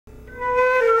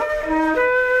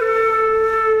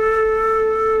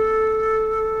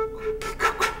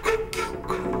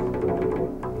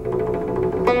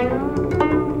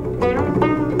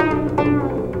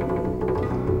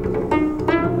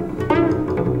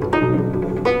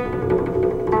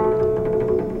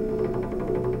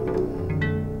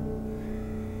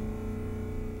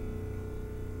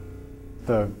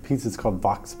piece is called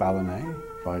Vox Balaenae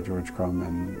by George Crumb,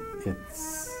 and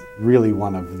it's really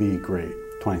one of the great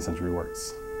 20th century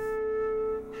works.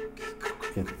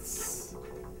 It's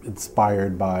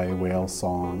inspired by whale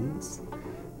songs,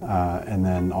 and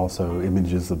then also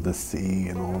images of the sea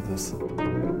and all of this.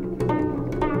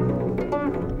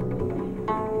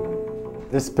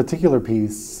 This particular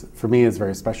piece, for me, is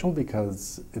very special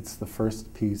because it's the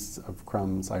first piece of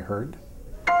Crumb's I heard.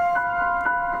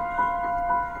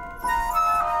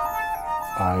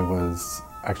 I was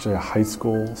actually a high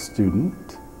school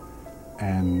student,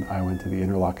 and I went to the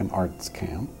Interlochen Arts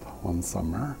Camp one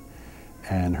summer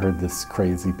and heard this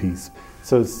crazy piece.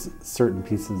 So certain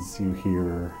pieces you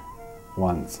hear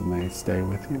once and they stay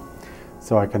with you.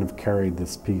 So I kind of carried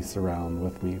this piece around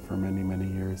with me for many, many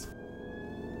years.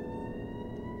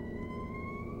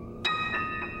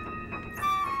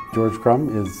 George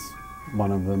Crumb is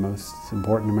one of the most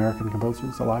important American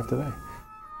composers alive today.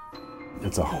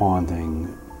 It's a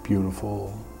haunting,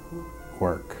 beautiful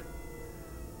work,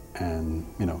 and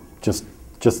just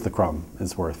the Crumb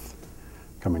is worth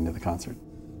coming to the concert.